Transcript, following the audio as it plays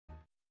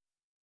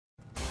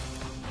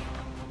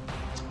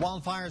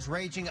Wildfires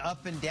raging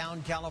up and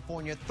down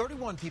California.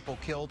 31 people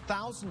killed,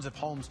 thousands of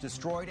homes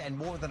destroyed, and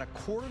more than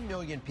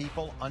 250,000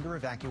 people under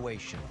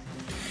evacuation.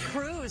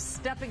 Crews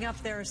stepping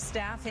up their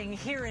staffing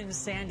here in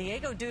San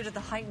Diego due to the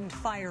heightened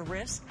fire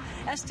risk.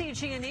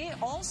 SDG&E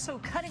also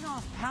cutting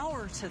off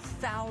power to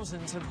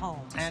thousands of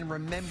homes. And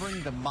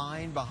remembering the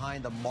mind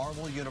behind the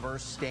Marvel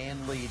Universe, Stan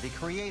Lee, the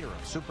creator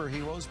of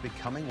superheroes,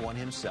 becoming one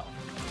himself.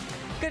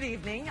 Good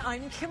evening.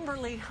 I'm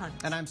Kimberly Hunt.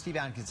 And I'm Steve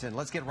Atkinson.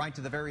 Let's get right to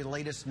the very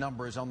latest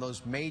numbers on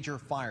those major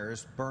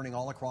fires burning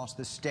all across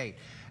the state.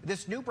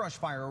 This new brush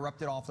fire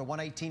erupted off the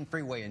 118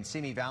 freeway in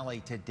Simi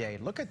Valley today.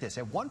 Look at this.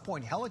 At one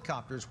point,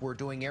 helicopters were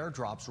doing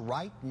airdrops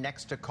right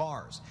next to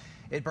cars.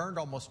 It burned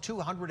almost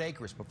 200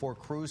 acres before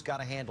crews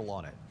got a handle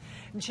on it.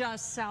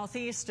 Just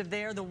southeast of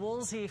there, the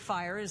Woolsey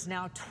fire is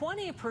now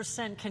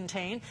 20%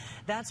 contained.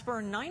 That's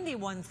burned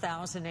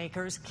 91,000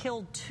 acres,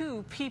 killed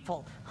 2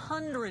 people.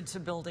 Hundreds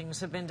of buildings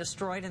have been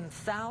destroyed and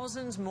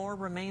thousands more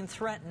remain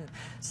threatened.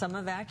 Some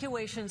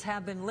evacuations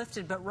have been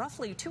lifted, but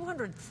roughly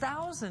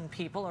 200,000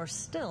 people are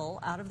still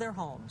out of their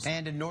homes.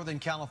 And in Northern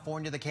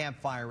California, the Camp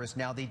Fire is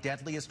now the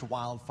deadliest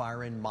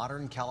wildfire in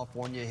modern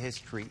California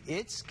history.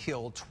 It's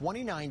killed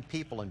 29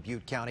 people in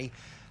Butte County.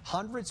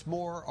 Hundreds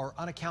more are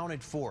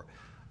unaccounted for.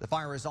 The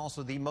fire is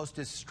also the most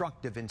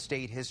destructive in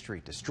state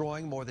history,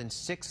 destroying more than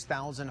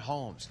 6,000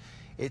 homes.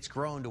 It's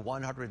grown to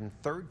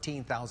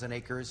 113,000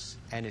 acres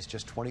and is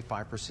just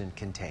 25%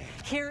 contained.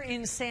 Here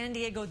in San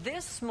Diego,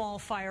 this small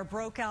fire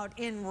broke out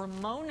in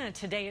Ramona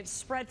today. It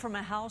spread from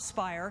a house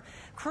fire.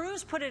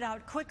 Crews put it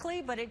out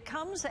quickly, but it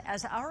comes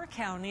as our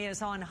county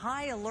is on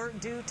high alert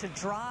due to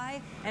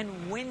dry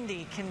and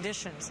windy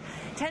conditions.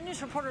 10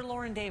 News reporter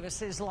Lauren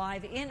Davis is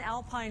live in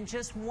Alpine,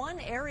 just one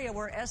area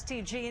where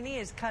SDG&E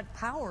has cut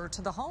power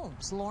to the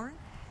homes. Lauren?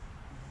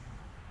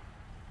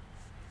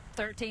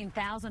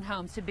 13,000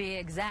 homes to be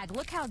exact.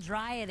 Look how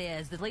dry it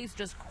is. The leaves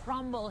just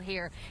crumble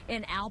here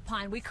in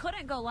Alpine. We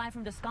couldn't go live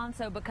from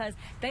Descanso because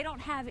they don't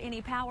have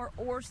any power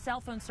or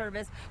cell phone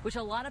service, which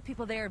a lot of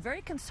people there are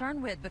very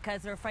concerned with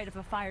because they're afraid if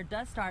a fire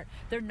does start,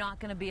 they're not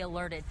going to be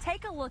alerted.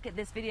 Take a look at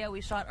this video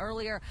we shot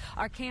earlier.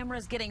 Our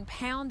camera's getting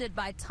pounded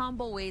by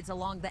tumbleweeds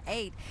along the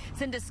 8.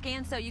 It's in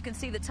Descanso. You can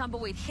see the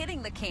tumbleweed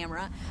hitting the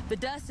camera. The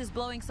dust is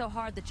blowing so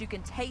hard that you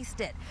can taste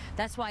it.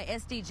 That's why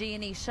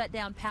SDG&E shut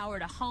down power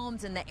to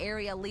homes in the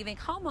area, leaving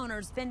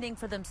homeowners fending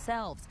for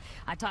themselves.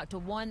 I talked to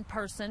one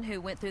person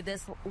who went through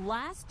this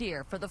last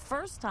year for the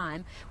first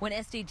time when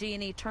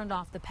SDG&E turned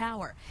off the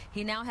power.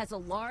 He now has a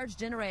large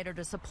generator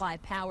to supply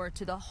power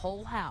to the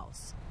whole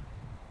house.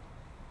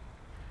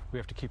 We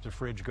have to keep the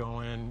fridge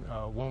going.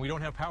 When we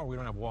don't have power, we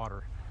don't have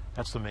water.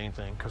 That's the main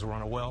thing because we're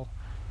on a well,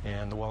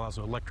 and the well has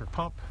an electric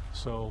pump,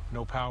 so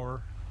no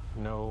power,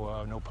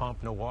 no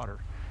pump, no water.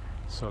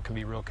 So it can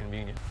be real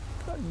convenient.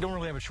 Don't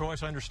really have a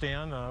choice, I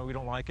understand. We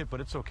don't like it,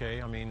 but it's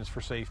okay. I mean, it's for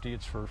safety,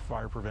 it's for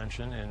fire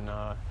prevention, and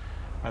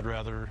I'd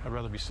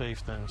rather be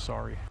safe than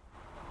sorry.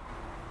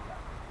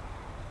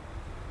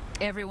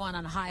 Everyone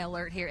on high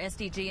alert here.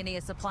 SDG&E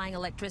is supplying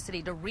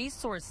electricity to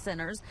resource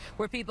centers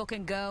where people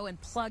can go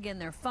and plug in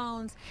their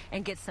phones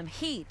and get some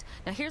heat.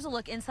 Now here's a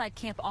look inside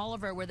Camp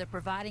Oliver where they're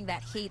providing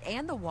that heat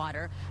and the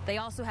water. They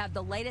also have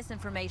the latest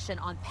information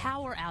on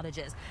power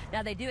outages.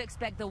 Now they do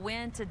expect the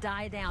wind to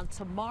die down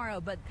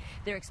tomorrow, but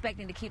they're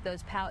expecting to keep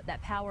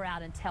that power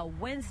out until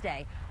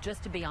Wednesday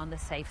just to be on the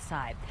safe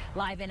side.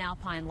 Live in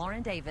Alpine,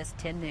 Lauren Davis,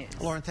 10 News.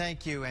 Lauren,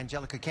 thank you.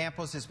 Angelica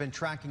Campos has been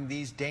tracking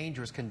these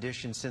dangerous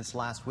conditions since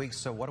last week.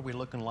 So what are we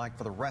looking like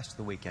for the rest of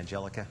the week,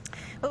 Angelica?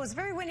 Well, it was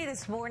very windy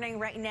this morning.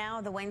 Right now,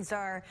 the winds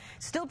are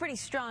still pretty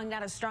strong,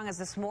 not as strong as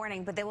this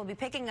morning, but they will be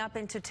picking up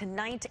into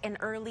tonight and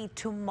early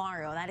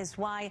tomorrow. That is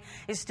why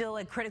there's still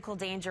a critical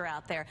danger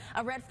out there.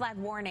 A red flag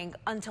warning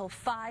until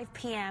 5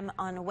 p.m.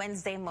 on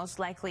Wednesday. Most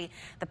likely,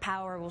 the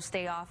power will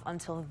stay off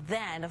until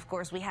then. Of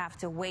course, we have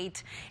to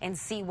wait and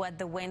see what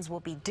the winds will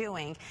be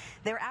doing.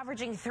 They're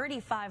averaging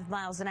 35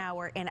 miles an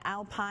hour in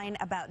Alpine,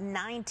 about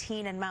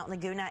 19 in Mount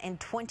Laguna, and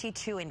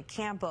 22 in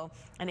Campo.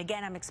 And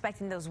again, I'm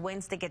expecting those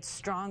winds to get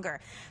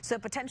stronger. So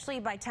potentially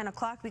by 10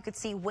 o'clock, we could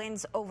see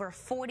winds over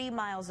 40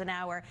 miles an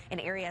hour in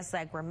areas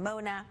like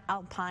Ramona,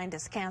 Alpine,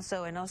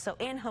 Descanso, and also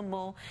in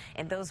Jamul.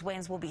 And those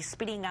winds will be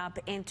speeding up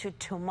into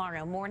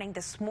tomorrow morning.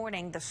 This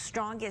morning, the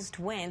strongest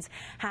winds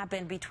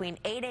happened between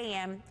 8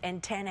 a.m.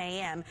 and 10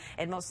 a.m.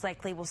 And most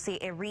likely we'll see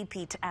a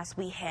repeat as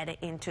we head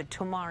into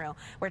tomorrow.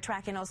 We're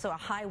tracking also a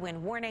high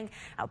wind warning.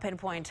 I'll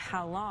pinpoint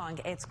how long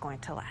it's going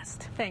to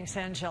last. Thanks,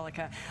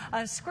 Angelica.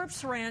 A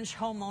Scripps Ranch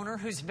homeowner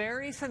who's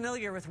very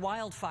familiar with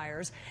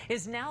wildfires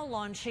is now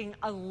launching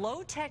a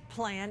low-tech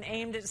plan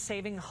aimed at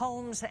saving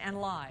homes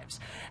and lives.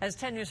 As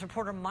 10 News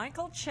reporter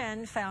Michael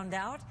Chen found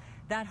out,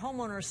 that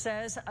homeowner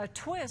says a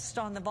twist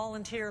on the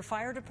volunteer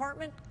fire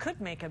department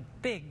could make a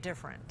big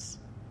difference.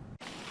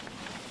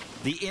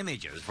 The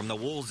images from the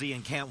Woolsey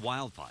and Camp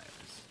wildfires.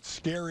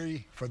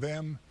 Scary for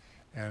them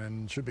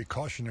and should be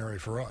cautionary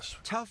for us.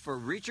 Tough for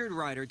Richard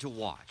Ryder to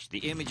watch. The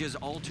image is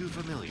all too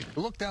familiar. I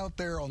looked out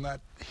there on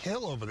that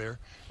hill over there,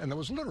 and there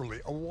was literally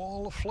a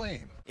wall of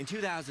flame. In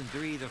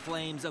 2003, the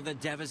flames of the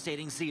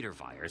devastating Cedar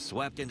Fire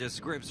swept into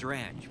Scripps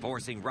Ranch,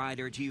 forcing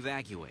Ryder to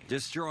evacuate,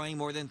 destroying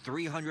more than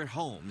 300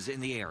 homes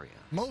in the area.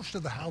 Most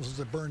of the houses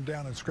that burned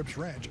down in Scripps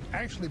Ranch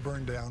actually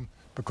burned down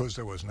because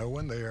there was no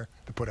one there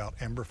to put out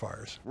ember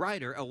fires.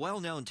 Ryder, a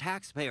well-known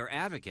taxpayer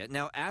advocate,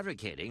 now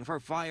advocating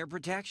for fire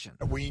protection.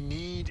 We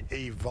need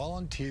a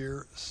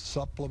volunteer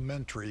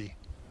supplementary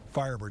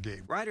fire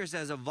brigade. Ryder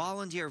says a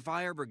volunteer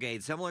fire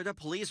brigade similar to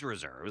police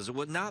reserves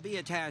would not be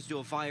attached to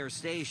a fire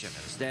station.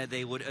 Instead,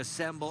 they would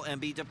assemble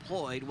and be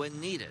deployed when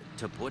needed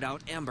to put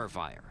out ember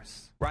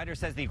fires. Ryder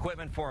says the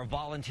equipment for a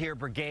volunteer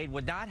brigade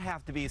would not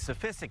have to be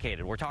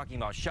sophisticated. We're talking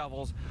about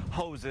shovels,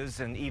 hoses,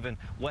 and even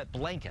wet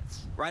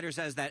blankets. Ryder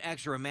says that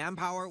extra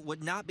manpower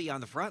would not be on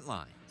the front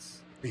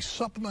lines. A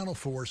supplemental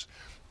force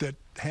that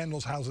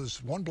handles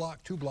houses 1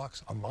 block, 2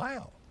 blocks, a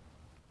mile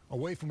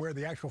away from where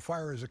the actual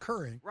fire is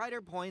occurring.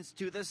 Ryder points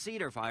to the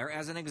Cedar Fire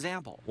as an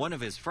example. One of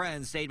his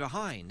friends stayed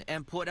behind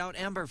and put out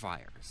ember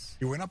fires.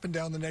 He went up and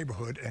down the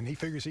neighborhood, and he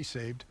figures he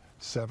saved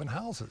 7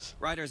 houses.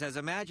 Ryder says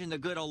imagine the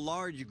good a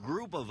large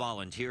group of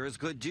volunteers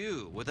could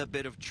do with a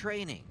bit of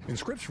training. In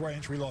Scripps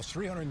Ranch, we lost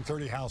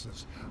 330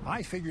 houses.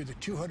 I figured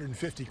that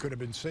 250 could have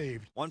been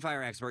saved. One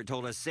fire expert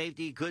told us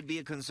safety could be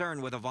a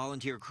concern with a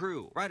volunteer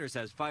crew. Ryder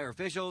says fire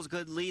officials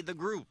could lead the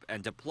group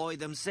and deploy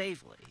them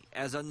safely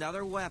as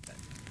another weapon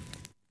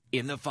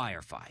in the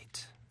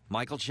firefight.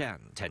 Michael Chen,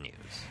 10 News.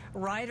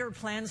 Ryder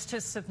plans to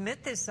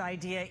submit this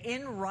idea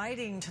in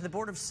writing to the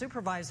Board of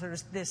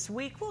Supervisors this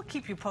week. We'll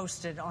keep you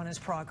posted on his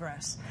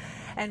progress.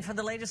 And for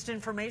the latest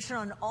information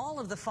on all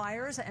of the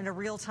fires and a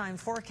real-time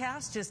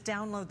forecast, just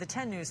download the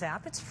 10 News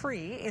app. It's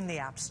free in the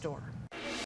App Store.